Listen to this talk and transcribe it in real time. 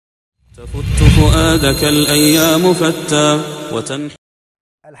تفت فؤادك الأيام فتى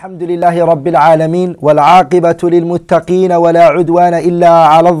الحمد لله رب العالمين والعاقبة للمتقين ولا عدوان إلا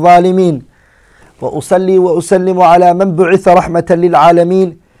على الظالمين وأصلي وأسلم على من بعث رحمة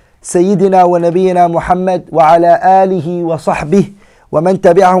للعالمين سيدنا ونبينا محمد وعلى آله وصحبه ومن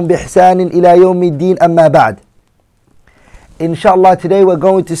تبعهم بإحسان إلى يوم الدين أما بعد. Inshallah, today we're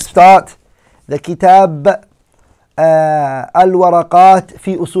going to start the kitab Al-Waraqaat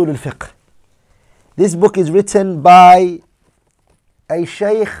fi Usul Al Fiqh. This book is written by a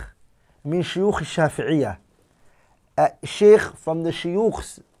sheikh min shuyukh al-Shafi'iyya, a sheikh from the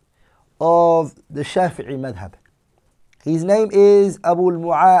shuyukhs of the Shaf'i madhab. His name is Abu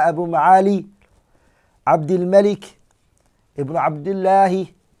Ma'ali Abdul Malik ibn Abdullah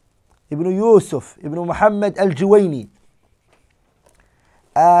ibn Yusuf ibn Muhammad Al Juwayni,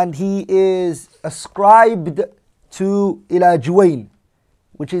 and he is ascribed to Ila Juwayn,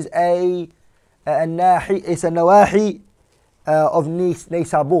 which is a nawahi of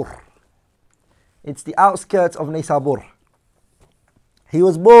Naysabur. It's the outskirts of Naysabur. He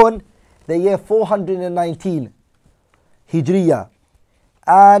was born the year 419 Hijriya,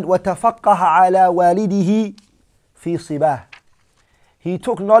 and وتفقه على والده في صباه. He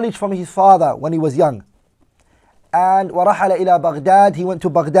took knowledge from his father when he was young. And ورحل إلى Baghdad, he went to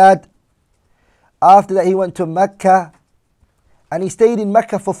Baghdad. After that he went to Mecca, and he stayed in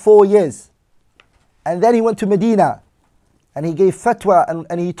Mecca for 4 years. And then he went to Medina, and he gave fatwa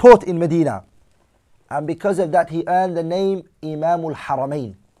and he taught in Medina. And because of that he earned the name Imam Al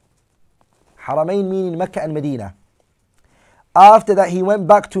Haramain. Haramain meaning Mecca and Medina. After that he went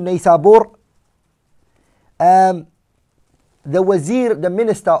back to Naysabur. The wazir, the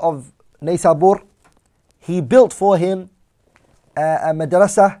minister of Naysabur, he built for him a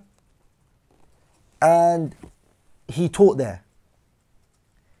madrasa, and he taught there.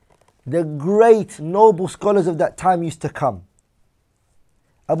 The great noble scholars of that time used to come.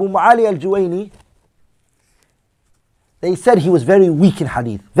 Abu Ma'ali Al Juwayni, they said he was very weak in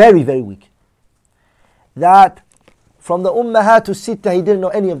hadith, very, very weak. That from the Ummahat Sitta, he didn't know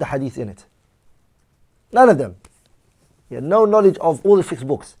any of the hadith in it. None of them. He had no knowledge of all the 6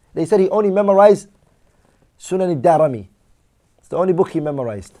 books. They said he only memorized Sunan al-Darimi. It's the only book he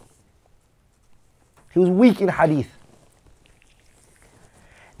memorized. He was weak in hadith.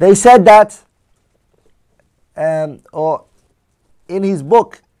 They said that, or in his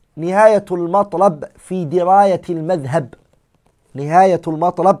book, Nihayatul Matlab fi Dirayatil Madhab. Nihayatul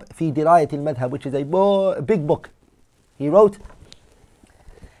Matlab fi Dirayatil Madhab, which is a big book he wrote.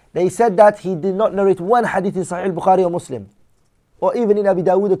 They said that he did not narrate one hadith in Sahih Bukhari or Muslim, or even in Abi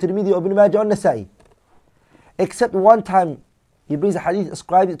Dawood or Tirmidhi or Ibn Majah or Nasa'i. Except one time he brings a hadith,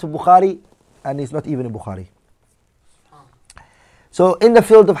 ascribes it to Bukhari, and it's not even in Bukhari. So in the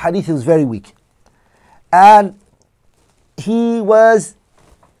field of hadith he was very weak. And he was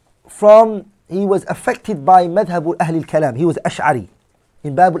affected by madhab Ahl al-Kalam. He was Ash'ari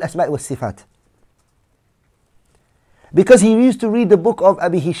in Bab al-Asma' wa Sifat. Because he used to read the book of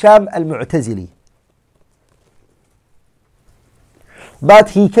Abi Hisham al-Mu'tazili. But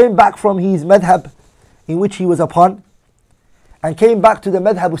he came back from his madhab in which he was upon, and came back to the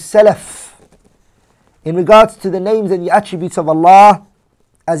madhab al-Salaf in regards to the names and the attributes of Allah,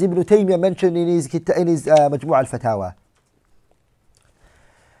 as Ibn Taymiyyah mentioned in his Majmu' al-Fatawa.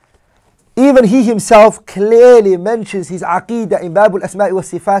 Even he himself clearly mentions his aqeedah in Bab al-Asma' wa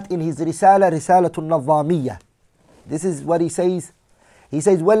Sifat in his Risalatul Nadhamiyya. This is what he says. He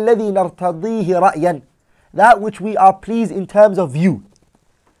says, وَالَّذِي نَرْتَضِيهِ رَأْيًا, that which we are pleased in terms of view.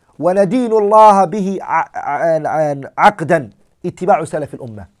 وَنَدِينُ اللَّهَ بِهِ عَقْدًا اتِّبَاعُ سَلَفِ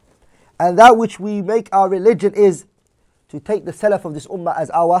الْأُمَّةِ, and that which we make our religion is to take the salaf of this ummah as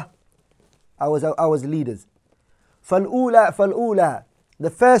our leaders. فَالْأُولَى, the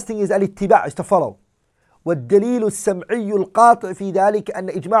first thing is al-ittiba', is to follow. وَالدَّلِيلُ السَّمْعِيُّ الْقَاطِعُ فِي ذَلِكَ أَنَّ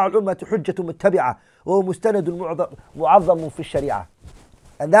إِجْمَاعَ الْأُمَّةِ حُجَّةٌ مُتَّبِعَةٌ وَهُوَ مُسْتَنَدٌ مُعَظَّمٌ فِي الشَّرِيعَةِ.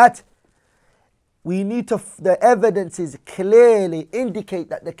 And that we need to, the evidences clearly indicate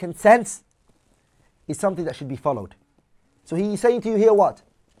that the consensus is something that should be followed. So he's saying to you here what?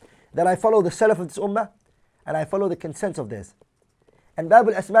 That I follow the salaf of this ummah, and I follow the consensus of theirs. And Bab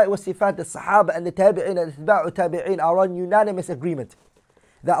al-Asma' wa Sifat, the Sahaba and the Tabi'in and the Atba'u Tabi'in are on unanimous agreement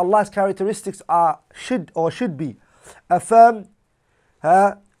that Allah's characteristics should be affirmed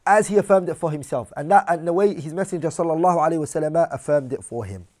as He affirmed it for Himself, and the way His Messenger sallallahu alaihi wasallam affirmed it for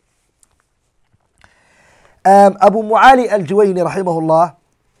Him. Abu Ma'ali Al Juwayni rahimahullah,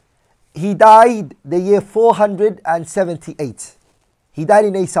 he died the year 478. He died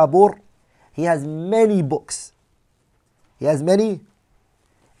in Naysabur. He has many books. He has many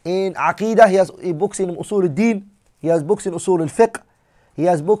In Aqidah, he has books in Usul Al-Din, he has books in Usul Al Fiqh, he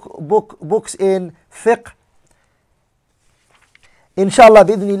has books in Fiqh. Inshallah,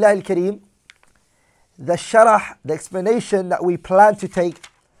 bi'idhnillah al-kareem, the sharah, the explanation that we plan to take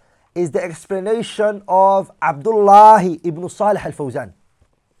is the explanation of Abdullah ibn Salih al-Fawzan.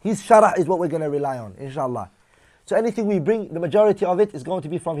 His sharah is what we're going to rely on, inshallah. So anything we bring, the majority of it is going to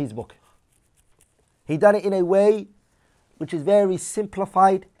be from his book. He done it in a way which is very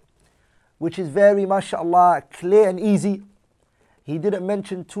simplified, which is very, mashallah, clear and easy. He didn't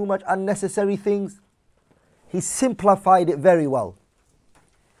mention too much unnecessary things. He simplified it very well.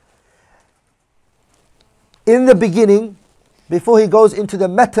 In the beginning, before he goes into the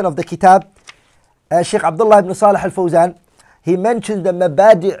matan of the kitab, Sheikh Abdullah ibn Salih al-Fawzan, he mentions the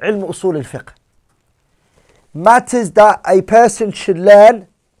mabadi' ilm usul al-fiqh. Matters that a person should learn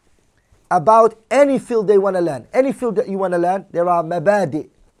about any field they want to learn. Any field that you want to learn, there are mabadi'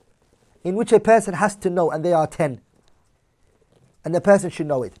 in which a person has to know, and they are 10. And the person should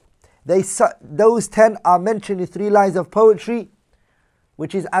know it. Those 10 are mentioned in 3 lines of poetry,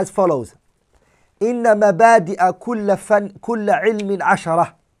 which is as follows. إن مبادئ كل علم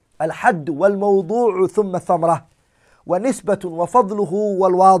 10 الحد والموضوع ثم ثمرة ونسبة وفضله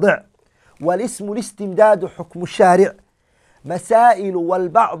والواضع والاسم الاستمداد حكم الشارع مسائل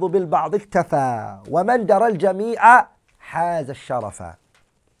والبعض بالبعض اكتفى ومن درى الجميع حاز الشرف.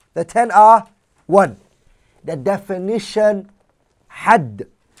 The 10 are 1. The definition حد.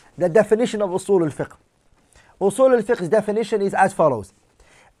 The definition of Usul Al Fiqh. Usul Al Fiqh's definition is as follows.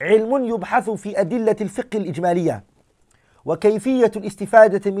 علم يبحث في أدلة الفقه الإجمالية وكيفية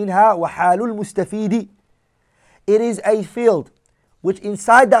الاستفادة منها وحال المستفيد. It is a field which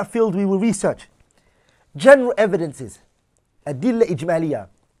inside that field we will research general evidences, أدلة إجمالية.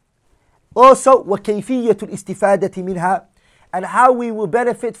 Also وكيفية الاستفادة منها, and how we will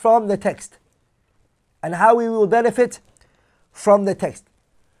benefit from the text. And how we will benefit from the text.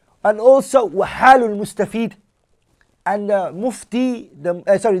 And also وحال المستفيد, and the mufti, the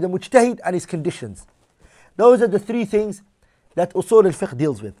mujtahid and his conditions. Those are the 3 things that Usul Al Fiqh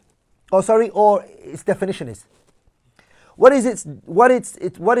deals with. Or its definition is. What is it?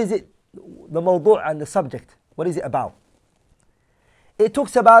 The mawdu' and the subject. What is it about? It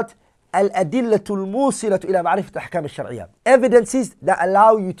talks about al-adillah al-musilatu ila ma'rifat al-ahkam al-shar'iyyah. Evidences that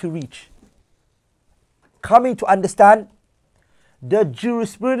allow you to reach, coming to understand the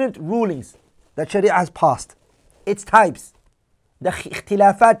jurisprudent rulings that Sharia has passed. Its types, the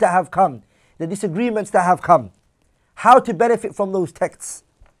ikhtilafat that have come, the disagreements that have come, how to benefit from those texts,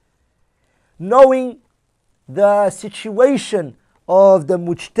 knowing the situation of the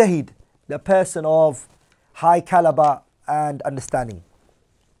mujtahid, the person of high caliber and understanding.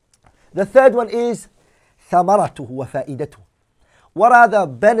 The third one is ثمرته وفائدته. What are the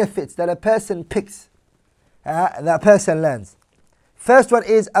benefits that a person picks, that a person learns? First one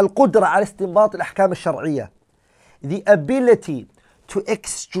is القدرة على استنباط الأحكام الشرعية. The ability to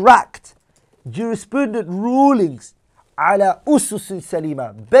extract jurisprudent rulings على أسس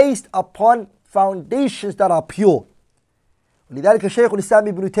سليمة, based upon foundations that are pure. لذلك الشيخ الإسلام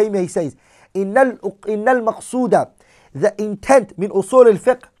ابن تيمية, he says إن المقصود, the intent من أصول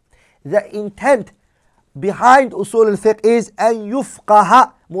الفقه, the intent behind أصول الفقه is أن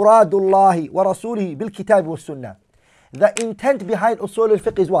يفقه مراد الله ورسوله بالكتاب والسنة. The intent behind أصول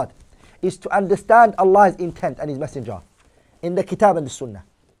الفقه is what? Is to understand Allah's intent and His Messenger in the Kitab and the Sunnah.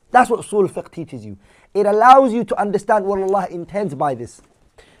 That's what Usul Al Fiqh teaches you. It allows you to understand what Allah intends by this.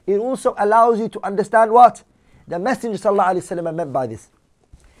 It also allows you to understand what the Messenger ﷺ meant by this.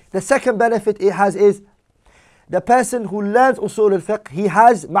 The second benefit it has is the person who learns Usul Al Fiqh, he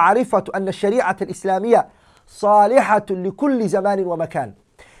has معرفة أن الشريعة الإسلامية صالحة لكل زمان ومكان.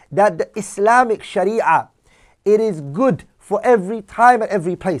 That the Islamic Sharia, it is good for every time and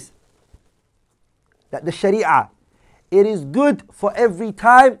every place. That the Sharia, it is good for every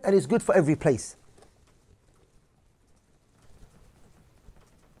time and is good for every place.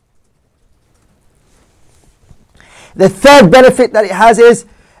 The third benefit that it has is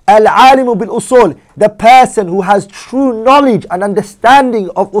al-alimu bil-usul. The person who has true knowledge and understanding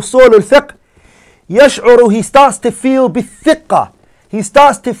of Usul Al Fiqh, yash'uru, he starts to feel bithiqqa. He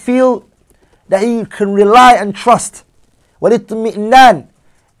starts to feel that he can rely and trust. Wal-itmi'nan,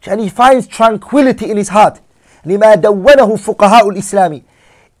 and he finds tranquility in his heart. لما دونه فقهاء الإسلام,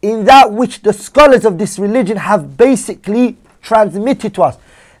 in that which the scholars of this religion have basically transmitted to us.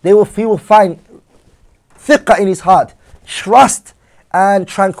 He will find thiqah in his heart, trust and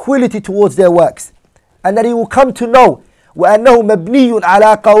tranquility towards their works, and that he will come to know وأنه مبني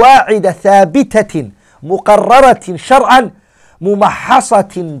على قواعد ثابتة مقررة شرعا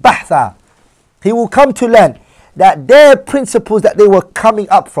ممحصة بحثا. He will come to learn that their principles that they were coming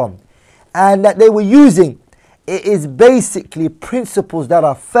up from and that they were using, it is basically principles that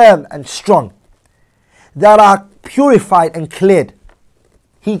are firm and strong, that are purified and cleared.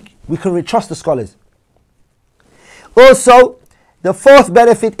 We can trust the scholars. Also, the fourth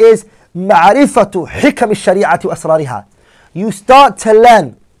benefit is معرفة حكم الشريعة وأسرارها. You start to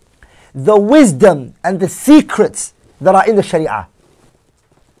learn the wisdom and the secrets that are in the Sharia.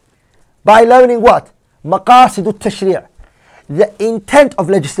 By learning what? مقاصد التشريع, the intent of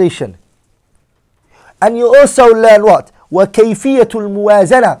legislation. And you also learn what? وكيفية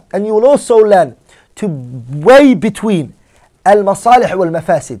الموازنة. And you will also learn to weigh between المصالح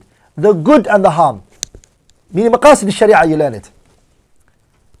والمفاسد, the good and the harm. Meaning مقاصد الشريعة, you learn it.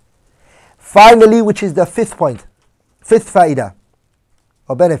 Finally, which is the fifth point, fifth faida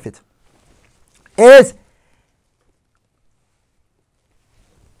or benefit, is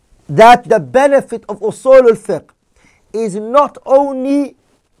that the benefit of Usool Ul Fiqh is not only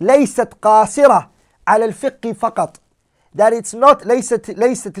ليست قاصرة على الفقه فقط, that it's not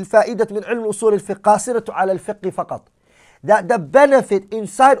ليست الفائدة من علم أصول الفقه قاصرة على الفقه فقط, that the benefit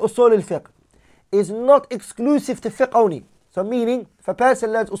inside Usool Al Fiqh is not exclusive to fiqh only. So meaning, if a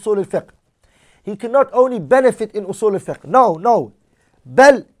person learns Usool Al Fiqh, he cannot only benefit in Usool Al Fiqh. No.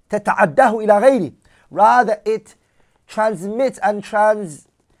 بل تتعداه إلى غيره. Rather, it transmits and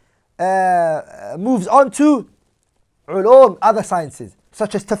moves on to ulum, other sciences,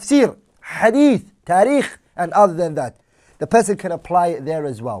 such as tafsir, hadith, tarikh, and other than that. The person can apply it there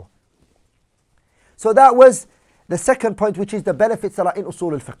as well. So that was the second point, which is the benefits that are in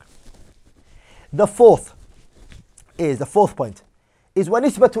Usool Al Fiqh. The fourth point is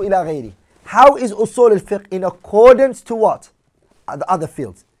وَنِسْبَةُ إِلَى غَيْرِ. How is Usool Al Fiqh in accordance to what? The other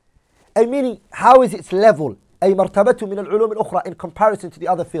fields. I meaning, how is its level? أي مرتبته من العلوم الأخرى in comparison to the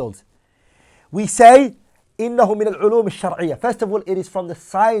other fields. We say إنه من العلوم الشرعية. First of all, it is from the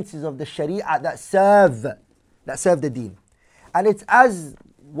sciences of the Sharia that serve the deen. And it's as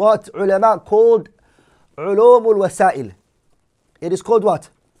what ulama called علوم الوسائل. It is called what?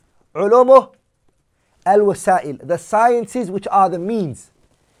 علوم الوسائل. The sciences which are the means.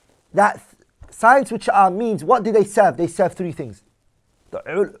 That science which are means, what do they serve? They serve three things.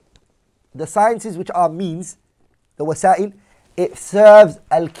 The sciences which are means, the wasail, it serves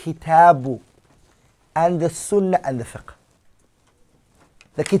al-kitabu and the sunnah and the fiqh.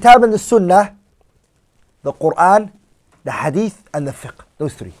 The kitab and the sunnah, the Qur'an, the hadith and the fiqh.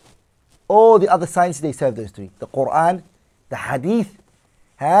 Those three. All the other sciences, they serve those three. The Qur'an, the hadith,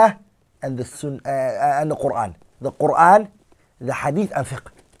 and the sunnah, and the Qur'an. The Qur'an, the hadith and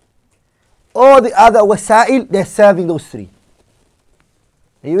fiqh. All the other wasail, they're serving those three.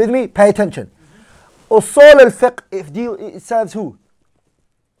 Are you with me? Pay attention. Usool Al Fiqh, it serves who?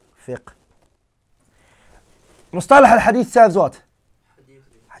 Fiqh. Mustalah Al Hadith serves what?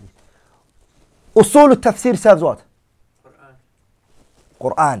 Hadith. Usool Al Tafsir serves what?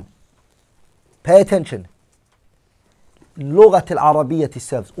 Qur'an. Pay attention. Lughat Al Arabiyyah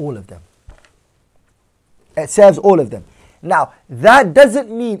serves all of them. It serves all of them. Now, that doesn't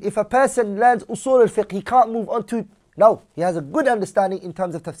mean if a person learns Usool Al Fiqh, he can't move on to. No, he has a good understanding in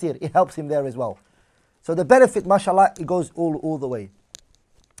terms of tafsir. It helps him there as well. So the benefit, mashallah, it goes all the way.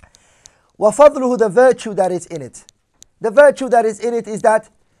 وَفَضْلُهُ, the virtue that is in it. The virtue that is in it is that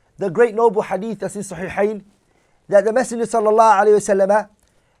the great noble hadith that's in Sahihain, that the Messenger sallallahu alayhi wasallam,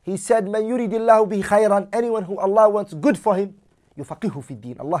 he said, مَنْ يُرِدِ اللَّهُ بِهِ خَيْرًا, anyone who Allah wants good for him, يُفَقِهُ فِي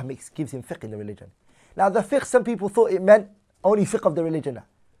الدِّينِ, Allah gives him fiqh in the religion. Now the fiqh, some people thought it meant only fiqh of the religion.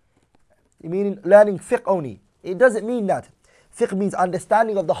 Meaning learning fiqh only. It doesn't mean that. Fiqh means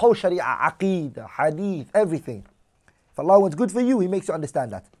understanding of the whole sharia, aqeedah, hadith, everything. If Allah wants good for you, He makes you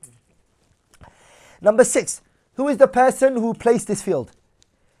understand that. Number 6, who is the person who placed this field?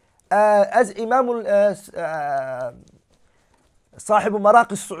 As Imam صاحب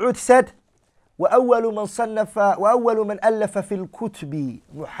مراقي الصعود said, وأول من ألف في الكتب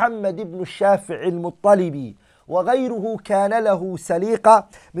محمد بن الشافعي المطلبي وغيره كان له سليقة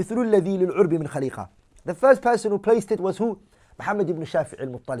مثل الذي للعرب من خليقة. The first person who placed it was who? Muhammad ibn Shaf'i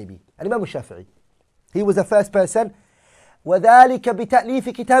al-Muttalibi, Imam al-Shafi'i. He was the first person. وذلك بتأليف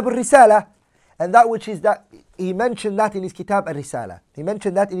كتاب الرسالة, and that which is that he mentioned that in his kitab al-Risala. He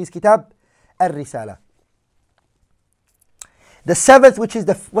mentioned that in his kitab al-Risala. The seventh, which is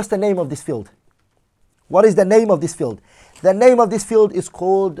what's the name of this field? What is the name of this field? The name of this field is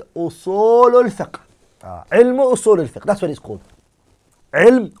called Usool Ul Fiqh. Ilm Usool Al Fiqh. That's what it's called.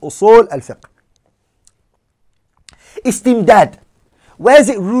 Ilm Usool Al Fiqh. Istimdad. Where is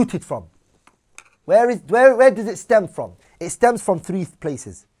it rooted from? Where does it stem from? It stems from three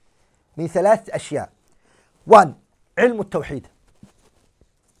places. من ثلاث أشياء. One, علم التوحيد.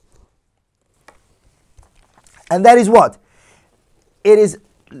 And that is what? It is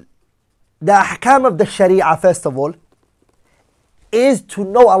the ahkam of the sharia, first of all, is to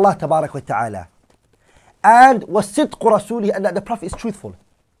know Allah tabarak wa ta'ala. And وَالصِّدْقُ رَسُولِهِ, and that the Prophet is truthful.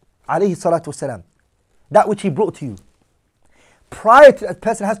 Alayhi salatu wasalam. That which he brought to you. Prior to that, a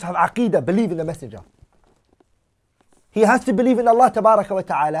person has to have aqeedah, believe in the messenger. He has to believe in Allah tabarak wa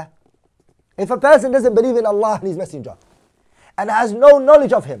ta'ala. If a person doesn't believe in Allah and his messenger, and has no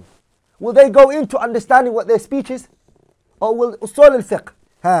knowledge of him, will they go into understanding what their speech is? Or will Usool Ul Fiqh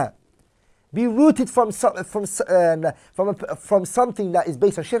be rooted from something that is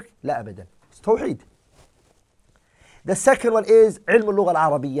based on shirk? لا أبدا. It's tawheed. The second one is علم اللغة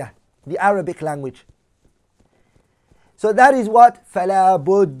العربية, the Arabic language. So that is what? فَلَا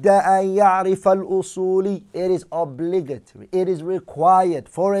بُدَّ أَن يَعْرِفَ الْأُصُولِ. It is obligatory, it is required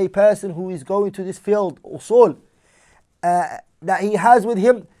for a person who is going to this field, usul, that he has with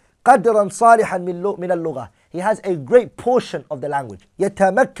him قَدْرًا صَالِحًا مِنَ اللغة. He has a great portion of the language.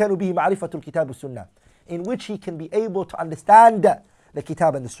 يَتَمَكَّنُ بِهِ مَعْرِفَةُ الْكِتَابِ وَالسُّنَّةِ, in which he can be able to understand the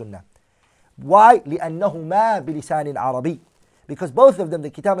Kitab and the Sunnah. Why? لِأَنَّهُمَا بِلِسَانٍ عَرَبِي. Because both of them, the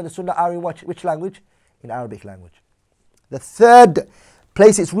Kitab and the Sunnah, are in which language? In Arabic language. The third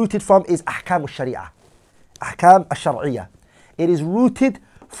place it's rooted from is أحكام الشريعة, أحكام الشرعية. It is rooted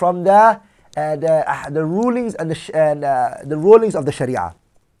from the rulings and the rulings of the Sharia.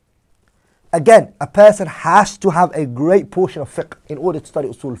 Again, a person has to have a great portion of fiqh in order to study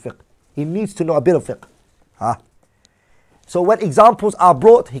Usul Al Fiqh. He needs to know a bit of fiqh. So when examples are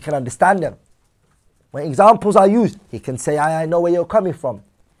brought, he can understand them. When examples are used, he can say, I know where you're coming from.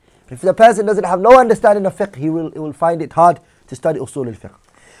 If the person doesn't have no understanding of fiqh, he will find it hard to study Usul Al Fiqh.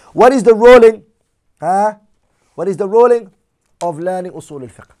 What is the ruling? What is the ruling of learning Usul Al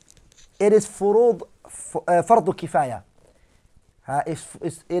Fiqh? It is fardu kifaya.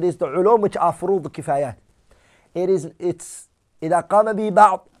 It is the ulum which are furud kifayat. It's إذا قام به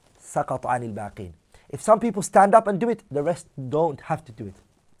بعض سقط عن الباقين. If some people stand up and do it, the rest don't have to do it.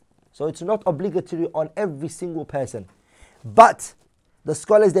 So it's not obligatory on every single person. But the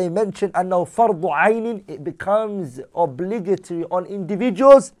scholars, they mention أنه فرض عين, it becomes obligatory on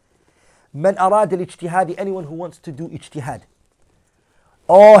individuals. من أراد الاجتهاد, anyone who wants to do ijtihad,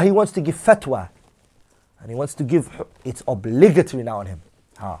 or he wants to give fatwa, and he wants to give, it's obligatory now on him.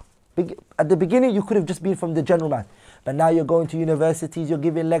 At the beginning you could have just been from the general math, but now you're going to universities, you're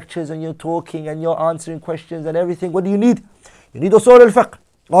giving lectures and you're talking and you're answering questions and everything. What do you need? You need Usool Al Fiqh,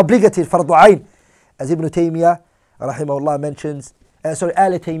 obligatory, fardu ayn, as Ibn Taymiyyah rahimahullah mentions, Al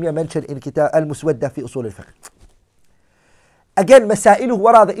Taymiyyah mentioned in Kitab Al-Muswadda fi Usool Al Fiqh. Again, masailuhu,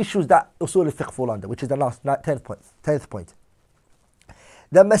 what are the issues that Usool Al Fiqh fall under, which is the last 10th point.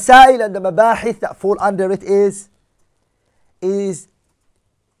 The masail and the mabahith that fall under it is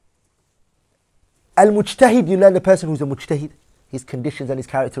al-mujtahid. You learn the person who's a mujtahid, his conditions and his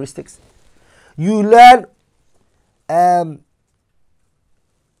characteristics. You learn the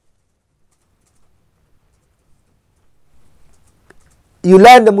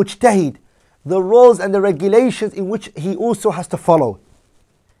mujtahid, the rules and the regulations in which he also has to follow,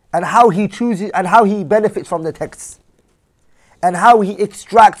 and how he chooses and how he benefits from the texts, and how he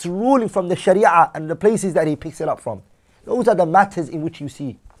extracts ruling from the Sharia and the places that he picks it up from. Those are the matters in which you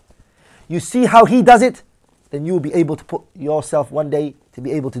see how he does it, then you will be able to put yourself one day to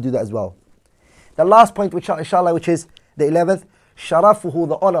be able to do that as well. The last point, which inshallah, which is the 11th, sharafuhu,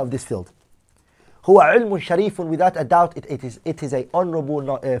 the honor of this field. Huwa ilmun sharifun, without a doubt it is a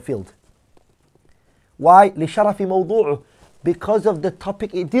honorable field. Why? Lisharafi mawdu'uh, because of the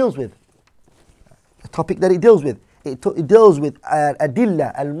topic it deals with. The topic that it deals with. It deals with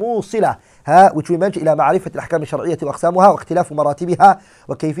adillah al-musila, which we mentioned, إلى معرفة الأحكام الشرعية وأقسامها واختلاف مراتبها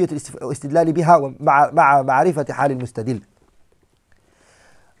وكيفية الاستدلال بها مع معرفة حال المستدل.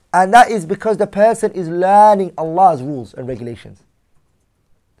 And that is because the person is learning Allah's rules and regulations.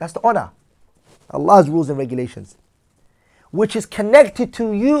 That's the honor. Allah's rules and regulations, which is connected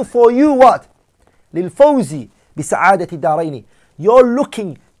to you, for you what? للفوز بسعادة الدارين. You're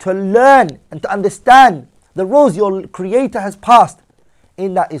looking to learn and to understand the rules your Creator has passed.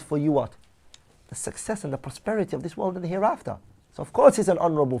 In that is for you what? The success and the prosperity of this world and the hereafter. So of course it's an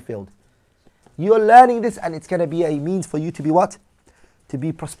honorable field. You're learning this, and it's going to be a means for you to be what? To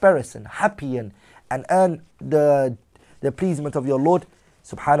be prosperous and happy and earn the pleasement of your Lord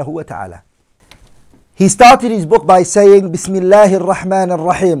subhanahu wa ta'ala. He started his book by saying, Bismillahir Rahmanir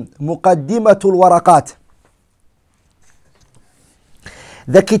Rahim, Muqaddimatul Waraqaat.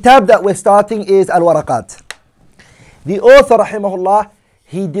 The kitab that we're starting is Al Waraqaat. The author, rahimahullah,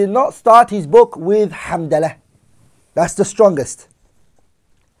 he did not start his book with hamdalah. That's the strongest.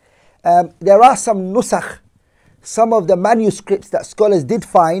 There are some nusakh, some of the manuscripts that scholars did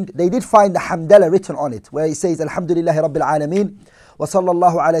find, they did find the hamdalah written on it, where it says, Alhamdulillahi Rabbil Alameen, wa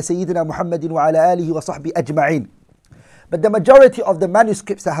sallallahu ala Sayyidina Muhammadin wa ala alihi wa sahbihi ajma'in. But the majority of the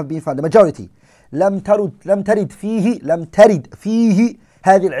manuscripts that have been found, the majority, لم ترد فيه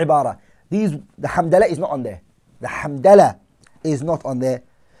هذه العبارة. The hamdalah is not on there. The hamdalah is not on there.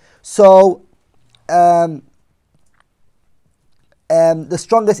 So, the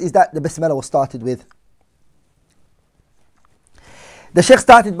strongest is that the Bismillah was started with. The Shaykh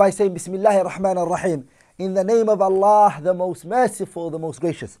started by saying, Bismillahir Rahmanir Rahim. In the name of Allah, the most merciful, the most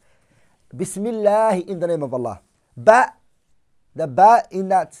gracious. Bismillah, in the name of Allah. Ba, the ba in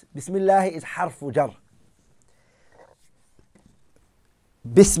that Bismillah is harfu jar.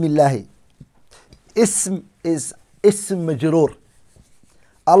 Bismillah. Ism is ism majroor.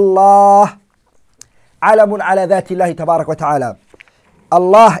 Allah, alamun ala dhati Allah tabarak wa ta'ala.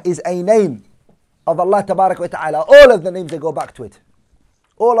 Allah is a name of Allah tabarak wa ta'ala. All of the names, they go back to it.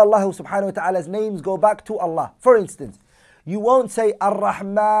 All Allah subhanahu wa ta'ala's names go back to Allah. For instance, you won't say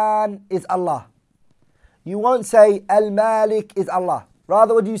Ar-Rahman is Allah. You won't say Al-Malik is Allah.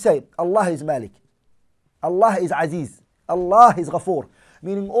 Rather, what do you say? Allah is Malik. Allah is Aziz. Allah is Ghafoor.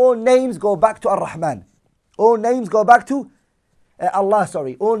 Meaning all names go back to Ar-Rahman. All names go back to Allah,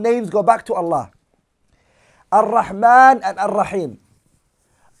 sorry. All names go back to Allah. Ar-Rahman and Ar-Rahim.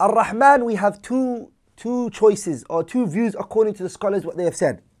 Ar-Rahman, we have two choices or two views according to the scholars, what they have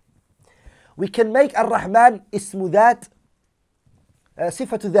said. We can make Ar-Rahman ismu dhat,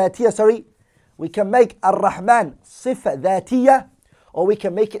 sifatu dhatiyya, sorry. We can make Ar-Rahman sifa dhatiyya, or we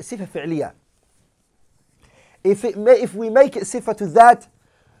can make it sifa fi'liyya. If we make it sifatu dhat,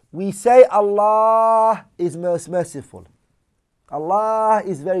 we say Allah is most merciful. Allah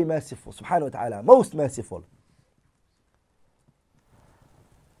is very merciful, subhanahu wa ta'ala, most merciful.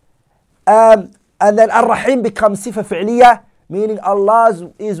 And then Ar-Rahim becomes sifa fi'liyah, meaning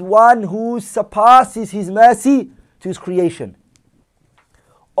Allah is one who surpasses His mercy to His creation.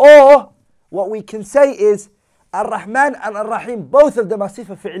 Or what we can say is Ar-Rahman and Ar-Rahim, both of them are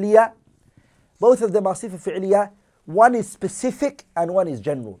sifa fi'liyah. Both of them are sifa fi'liyah. One is specific and one is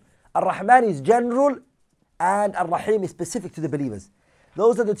general. Ar-Rahman is general and Ar-Rahim is specific to the believers.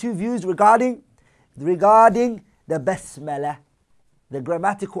 Those are the two views regarding the Basmalah, the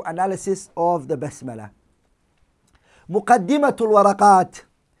grammatical analysis of the Basmalah. Muqaddimatul Waraqaat,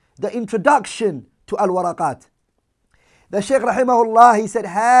 the introduction to Al-Waraqaat. The Shaykh rahimahullah, he said,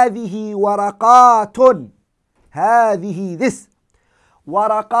 هذه ورقات. هذه, this.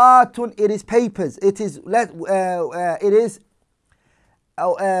 Waraqatun, it is papers. It is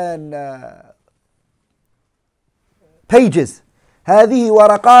pages. هذه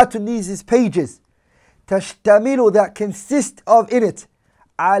ورقات, these is pages. تشتمل, that consist of in it,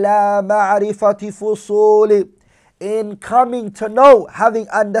 على معرفة فصول, in coming to know, having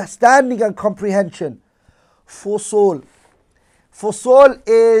understanding and comprehension. Fusul. Fusul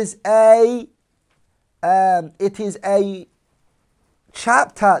is a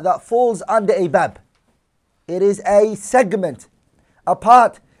chapter that falls under a bab. It is a segment, a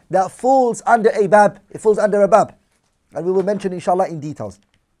part that falls under a bab. It falls under a bab, and we will mention inshallah in details.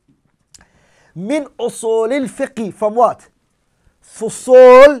 Min Usool Al Fiqh, from what?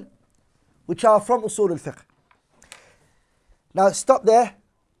 Fusul, which are from Usool Al Fiqh. Now stop there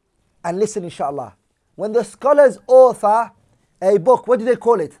and listen inshallah. When the scholars author a book, what do they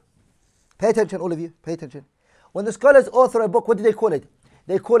call it? Pay attention, all of you, pay attention. When the scholars author a book, what do they call it?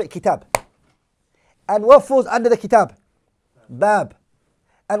 They call it kitab. And what falls under the kitab? Bab.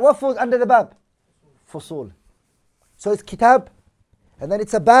 And what falls under the bab? Fusul. So it's kitab, and then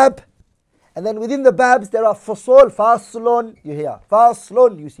it's a bab, and then within the babs there are fusul, faslun, you hear.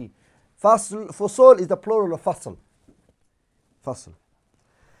 Faslun, you see. Fusul is the plural of fasl. Fasl.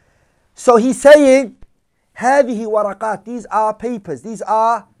 So he's saying, هذه ورقات, these are papers, these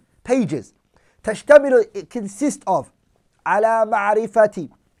are pages. تشتمل, it consists of, على معرفة,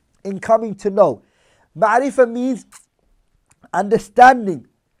 in coming to know. Ma'rifah means understanding,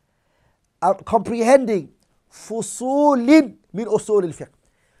 comprehending. فصول من أصول الفقه.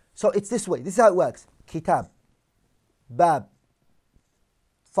 So it's this way, this is how it works. Kitab, bab,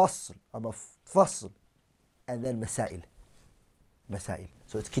 fasl, and then masail. Masail.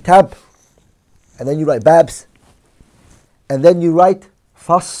 So it's kitab, and then you write babs, and then you write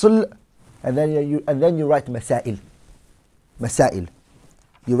fasl, and then you write masail. Masail.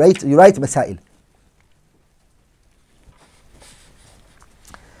 You write masail.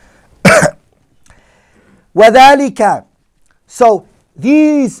 وَذَلِكَ. So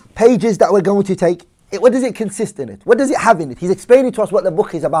these pages that we're going to take, what does it consist in it? What does it have in it? He's explaining to us what the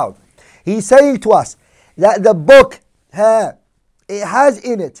book is about. He's saying to us that the book, it has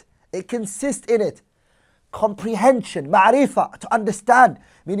in it, it consists in it, comprehension, ma'rifah, to understand.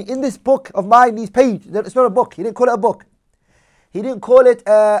 Meaning in this book of mine, these pages, it's not a book. He didn't call it a book. He didn't call it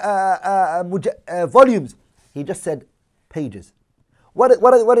volumes. He just said pages. What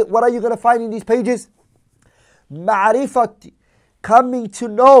are you going to find in these pages? Ma'rifat, coming to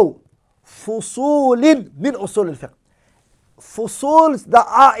know fusulin min usul al fiqh. Fusuls that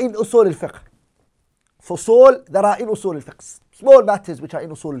are in usul al fiqh. Fusul that are in usul al fiqh. Small matters which are in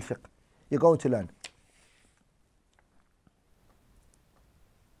usul al fiqh. You're going to learn.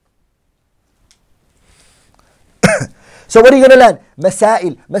 So what are you going to learn?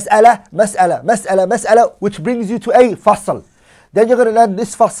 Masail, mas'ala, which brings you to a fasl. Then you're going to learn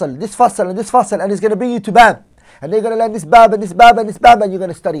this fasl, and this fasl, and it's going to bring you to bab. And then you're going to learn this bab, and this bab, and this bab, and you're going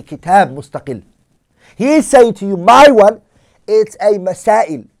to study kitab mustaqil. He is saying to you, my one, it's a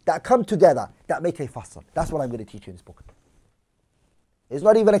masail that come together, that make a fasl. That's what I'm going to teach you in this book. It's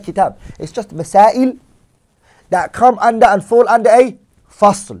not even a kitab. It's just masail that come under and fall under a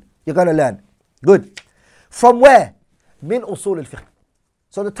fasl. You're going to learn. Good. From where? Min Usool Al Fiqh.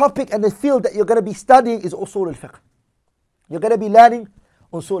 So the topic and the field that you're going to be studying is Usool Al Fiqh. You're going to be learning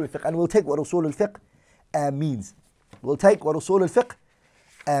Usool Al Fiqh. And we'll take what Usool Al Fiqh means. We'll take what Usool Al Fiqh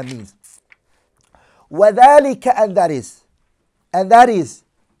means. وَذَلِكَ, and that is. And that is.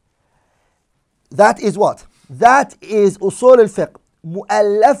 That is what? That is Usool Al Fiqh.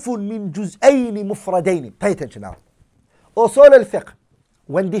 مؤلف من جزئين مفردين. Pay attention now. Usool Al Fiqh,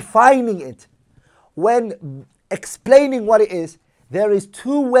 when defining it, when explaining what it is, there is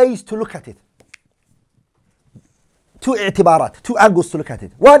two ways to look at it. Two i'tibarat, two angles to look at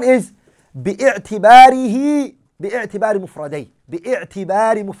it. One is باعتباره مفردي.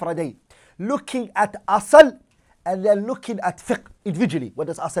 Looking at asal and then looking at fiqh individually. What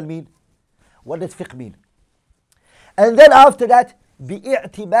does asal mean? What does fiqh mean? And then after that,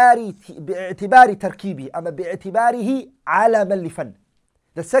 باعتبار تركيبه أما باعتباره علما لفن.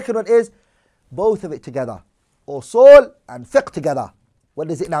 The second one is both of it together. Usul and fiqh together. What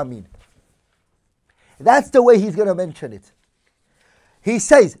does it now mean? That's the way he's going to mention it. He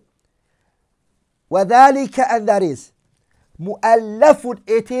says, وَذَلِكَ, and that is, مُؤَلَّفٌ,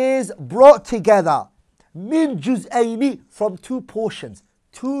 it is brought together, min juz'ayni, from two portions,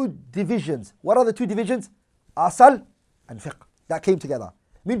 two divisions. What are the two divisions? Asal and fiqh. That came together.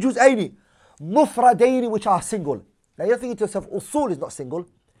 Min juz'ayni, mufradayni, which are single. Now you're thinking to yourself, usul is not single.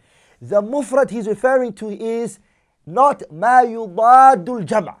 The mufrad he's referring to is not ما يضاد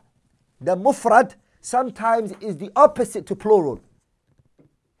الجمع. The mufrad sometimes is the opposite to plural.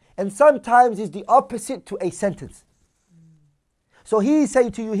 And sometimes is the opposite to a sentence. So he is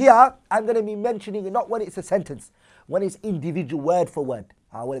saying to you here, I'm going to be mentioning it not when it's a sentence, when it's individual word for word.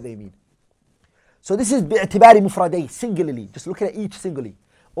 What do they mean? So this is باعتبار مفردي, singularly, just looking at each singly.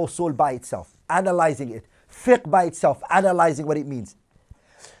 Usul by itself, analyzing it. Fiqh by itself, analyzing what it means.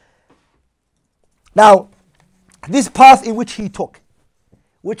 Now, this path in which he took,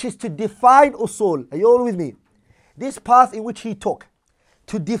 which is to define usul, are you all with me? This path in which he took,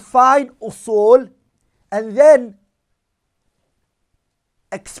 to define usul and then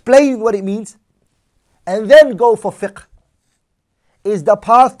explain what it means and then go for fiqh, is the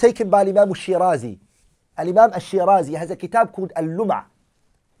path taken by Imam Al-Shirazi. Imam Al-Shirazi has a kitab called Al-Lum'a.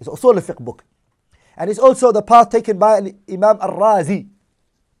 It's Usul Al Fiqh book. And it's also the path taken by Imam Al-Razi.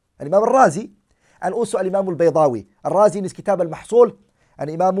 Imam Al-Razi. And also Imam Al-Baydawi. Al-Razi in his kitab Al-Mahsul,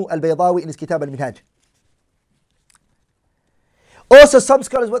 and Imam Al-Baydawi in his kitab Al-Minhaj. Also some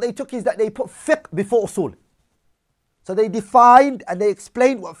scholars, what they took is that they put fiqh before usul. So they defined and they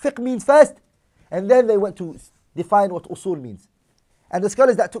explained what fiqh means first, and then they went to define what usul means. And the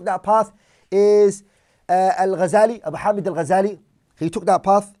scholars that took that path is Al-Ghazali, Abu Hamid Al-Ghazali. He took that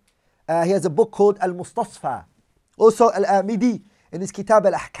path. He has a book called Al-Mustasfa. Also Al-Amidi in his kitab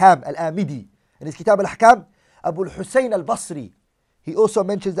Al-Ahkam. Al-Amidi in his kitab Al-Ahkam. Abu Al-Husayn Al-Basri, he also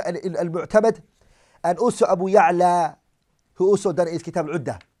mentions that in Al-Mu'tamad. And also Abu Ya'la, who also done his kitab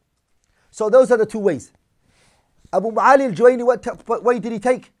Al-Udda. So those are the two ways. Abu Ma'ali Al Juwayni, what way did he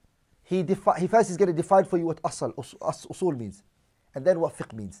take? He first is going to define for you what usul means, and then what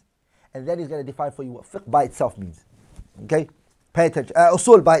fiqh means, and then he's going to define for you what fiqh by itself means. Okay, pay attention.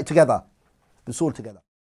 Usul by together, usul together.